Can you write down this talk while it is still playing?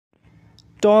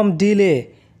Tom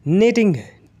Daley knitting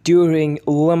during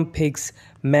Olympics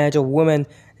match of women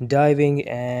diving,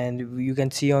 and you can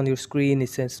see on your screen it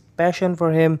says passion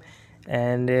for him,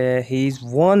 and he's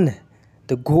won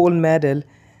the gold medal.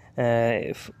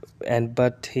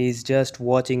 But he's just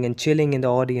watching and chilling in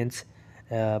the audience.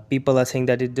 People are saying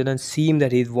that it didn't seem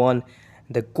that he's won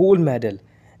the gold medal,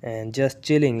 and just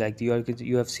chilling like you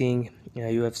have seen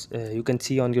you can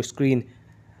see on your screen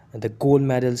the gold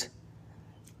medals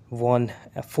won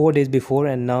 4 days before,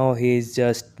 and now he's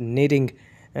just knitting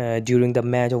during the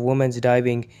match of women's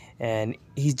diving, and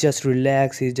he's just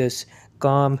relaxed, he's just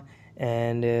calm,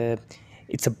 and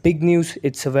it's a big news.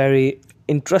 It's a very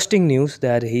interesting news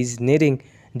that he's knitting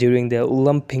during the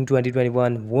Olympic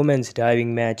 2021 women's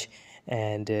diving match.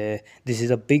 And this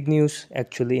is a big news,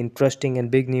 actually interesting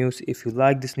and big news. If you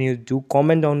like this news, do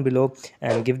comment down below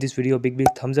and give this video a big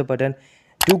thumbs up button.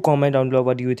 Do comment down below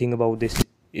what do you think about this.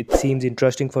 It seems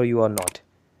interesting for you or not.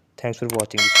 Thanks for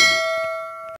watching this video.